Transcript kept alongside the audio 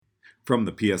From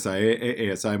the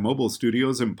PSIA ASI Mobile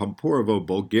Studios in Pamporovo,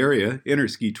 Bulgaria,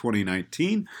 Interski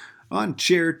 2019, on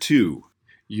Chair 2.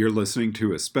 You're listening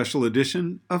to a special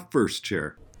edition of First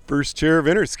Chair. First Chair of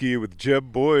Interski with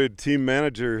Jeb Boyd, team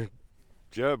manager.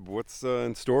 Jeb, what's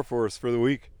in store for us for the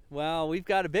week? Well, we've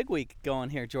got a big week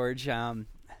going here, George.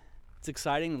 It's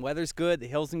exciting. The weather's good. The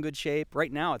hill's in good shape.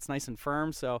 Right now it's nice and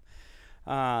firm, so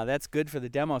that's good for the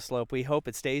demo slope. We hope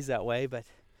it stays that way, but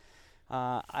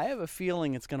I have a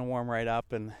feeling it's going to warm right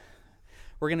up, and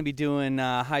we're going to be doing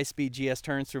high-speed GS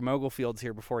turns through mogul fields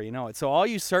here before you know it. So all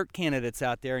you CERT candidates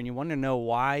out there, and you want to know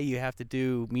why you have to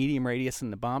do medium radius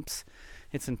in the bumps,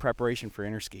 it's in preparation for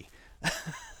Interski.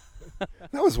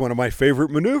 That was one of my favorite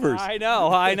maneuvers. I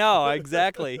know,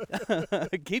 exactly.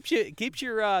 keeps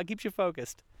you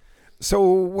focused. So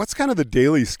what's kind of the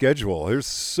daily schedule? There's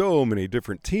so many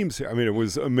different teams here. I mean, it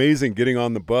was amazing getting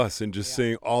on the bus and just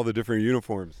seeing all the different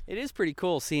uniforms. It is pretty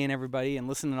cool seeing everybody and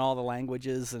listening to all the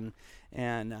languages and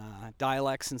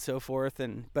dialects and so forth.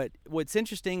 But what's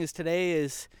interesting is today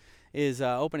is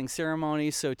opening ceremony.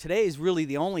 So today is really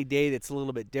the only day that's a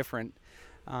little bit different.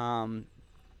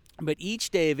 But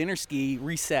each day of Interski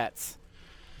resets.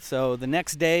 So the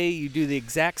next day you do the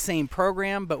exact same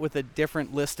program but with a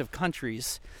different list of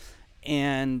countries.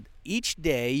 And each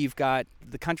day you've got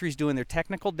the countries doing their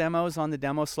technical demos on the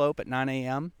demo slope at 9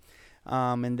 a.m.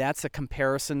 And that's a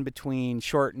comparison between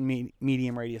short and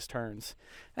medium radius turns.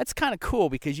 That's kind of cool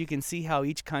because you can see how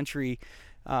each country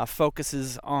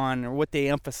focuses on or what they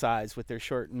emphasize with their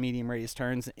short and medium radius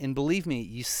turns. And believe me,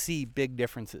 you see big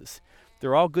differences.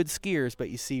 They're all good skiers, but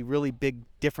you see really big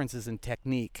differences in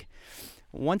technique.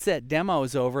 Once that demo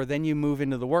is over, then you move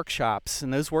into the workshops,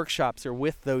 and those workshops are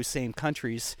with those same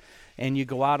countries, and you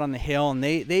go out on the hill, and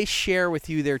they share with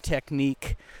you their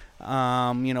technique,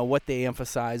 what they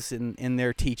emphasize in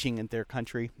their teaching in their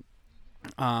country.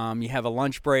 You have a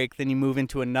lunch break, then you move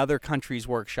into another country's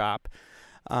workshop.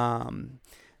 Then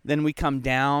we come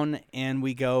down and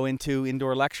we go into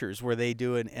indoor lectures where they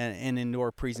do an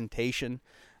indoor presentation.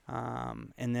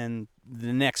 And then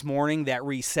the next morning that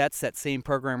same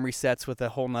program resets with a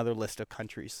whole nother list of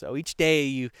countries. So each day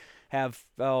you have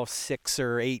 6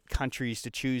 or 8 countries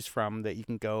to choose from that you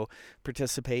can go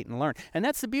participate and learn. And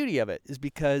that's the beauty of it, is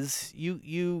because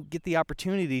you get the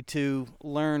opportunity to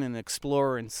learn and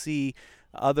explore and see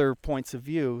other points of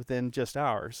view than just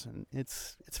ours. And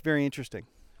it's very interesting.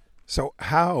 So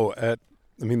how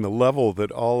the level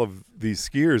that all of these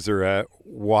skiers are at,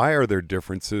 why are there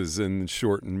differences in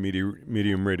short and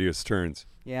medium radius turns?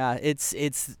 Yeah,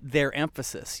 it's their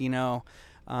emphasis,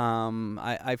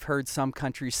 I've heard some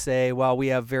countries say, well, we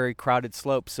have very crowded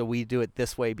slopes, so we do it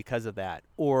this way because of that.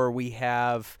 Or we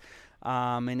have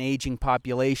an aging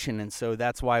population, and so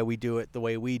that's why we do it the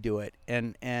way we do it.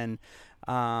 And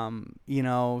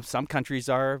some countries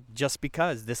are just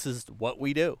because this is what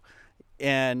we do.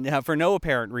 And for no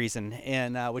apparent reason,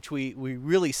 and which we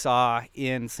really saw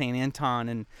in St. Anton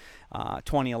in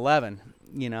 2011.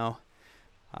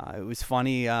 It was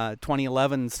funny.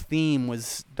 2011's theme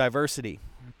was diversity,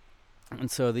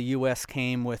 and so the U.S.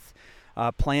 came with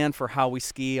a plan for how we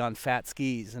ski on fat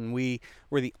skis, and we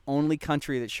were the only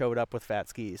country that showed up with fat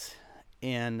skis.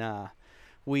 And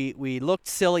we looked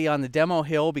silly on the demo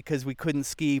hill because we couldn't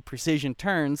ski precision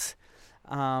turns,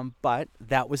 but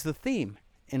that was the theme.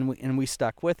 And we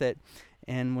stuck with it.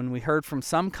 And when we heard from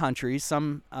some countries,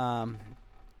 a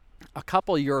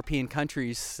couple of European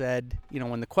countries said,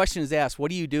 when the question is asked,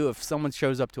 what do you do if someone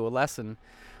shows up to a lesson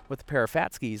with a pair of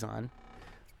fat skis on?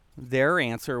 Their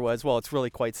answer was, well, it's really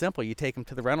quite simple. You take them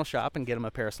to the rental shop and get them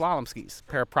a pair of slalom skis, a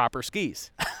pair of proper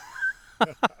skis.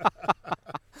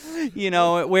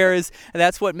 Whereas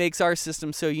that's what makes our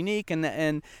system so unique,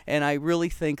 and I really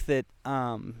think that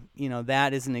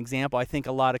that is an example. I think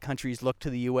a lot of countries look to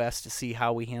the U.S. to see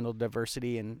how we handle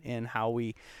diversity and how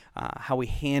we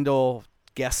handle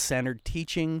guest-centered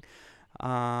teaching,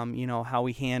 how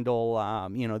we handle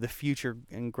the future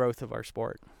and growth of our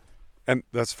sport. And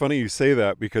that's funny you say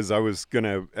that, because I was going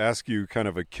to ask you kind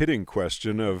of a kidding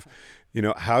question of,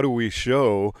 how do we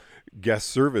show guest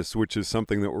service, which is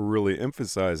something that we're really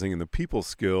emphasizing in the people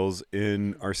skills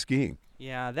in our skiing.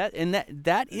 Yeah, that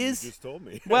is. You just told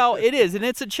me. Well, it is, and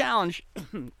it's a challenge.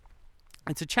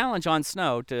 It's a challenge on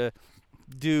snow to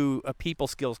do a people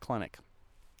skills clinic,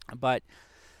 but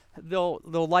they'll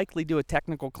likely do a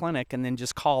technical clinic and then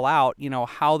just call out,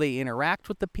 how they interact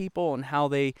with the people and how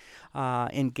they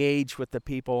engage with the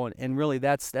people, and really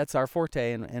that's our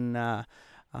forte, and that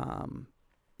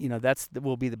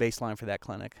will be the baseline for that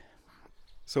clinic.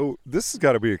 So this has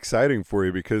got to be exciting for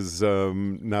you, because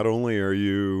not only are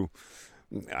you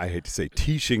I hate to say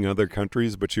teaching other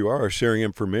countries, but you are sharing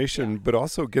information, but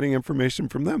also getting information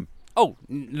from them. Oh,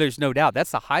 there's no doubt.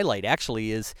 That's the highlight,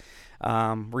 actually, is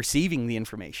receiving the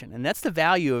information. And that's the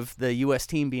value of the U.S.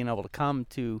 team being able to come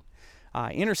to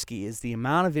Interski, is the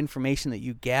amount of information that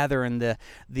you gather and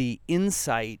the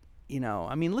insight.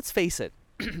 I mean, let's face it,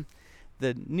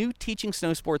 the new Teaching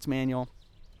Snow Sports Manual,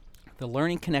 the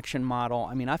Learning Connection model,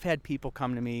 I mean, I've had people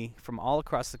come to me from all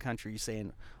across the country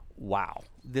saying, wow,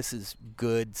 this is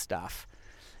good stuff.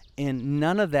 And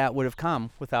none of that would have come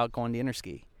without going to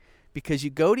Interski. Because you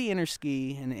go to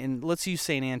Interski, and let's use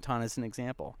St. Anton as an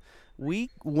example. We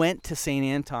went to St.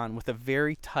 Anton with a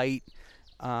very tight,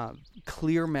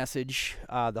 clear message.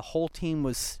 The whole team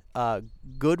was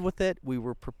good with it. We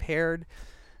were prepared.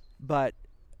 But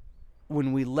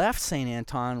when we left St.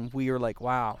 Anton, we were like,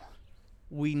 wow,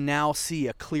 we now see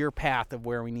a clear path of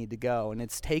where we need to go. And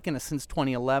it's taken us since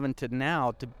 2011 to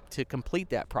now to complete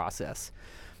that process.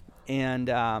 And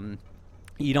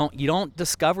you don't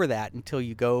discover that until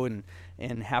you go and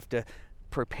have to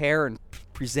prepare and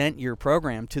present your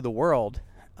program to the world.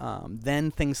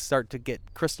 Then things start to get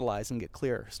crystallized and get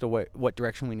clear as to what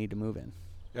direction we need to move in.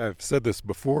 Yeah, I've said this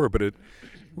before, but it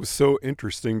was so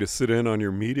interesting to sit in on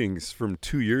your meetings from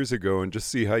 2 years ago and just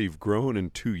see how you've grown in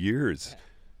 2 years.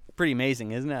 Pretty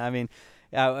amazing, isn't it? I mean,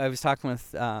 I was talking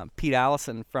with Pete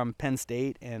Allison from Penn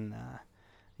State, and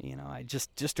I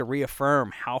just to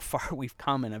reaffirm how far we've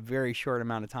come in a very short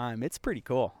amount of time. It's pretty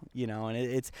cool, and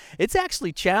it's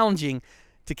actually challenging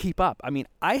to keep up. I mean,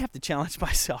 I have to challenge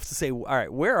myself to say, all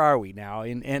right, where are we now?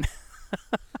 And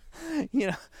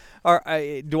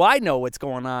do I know what's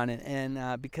going on?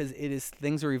 And because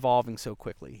things are evolving so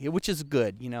quickly, which is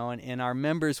good, and our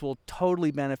members will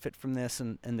totally benefit from this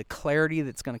and the clarity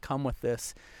that's going to come with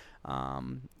this.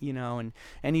 And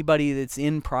anybody that's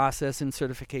in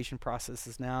certification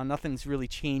processes now, nothing's really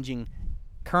changing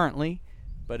currently,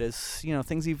 but as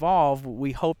things evolve,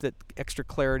 we hope that extra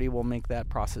clarity will make that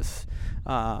process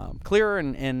clearer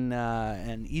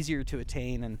and easier to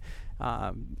attain, and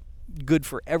good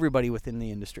for everybody within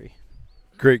the industry.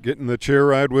 Great getting the chair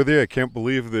ride with you. I can't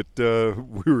believe that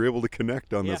we were able to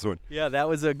connect on this one. Yeah, that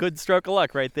was a good stroke of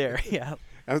luck right there. Yeah.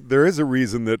 There is a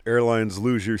reason that airlines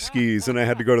lose your skis, and I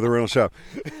had to go to the rental shop.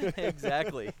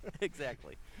 Exactly.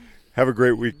 Have a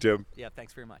great week, Jim. Yeah,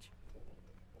 thanks very much.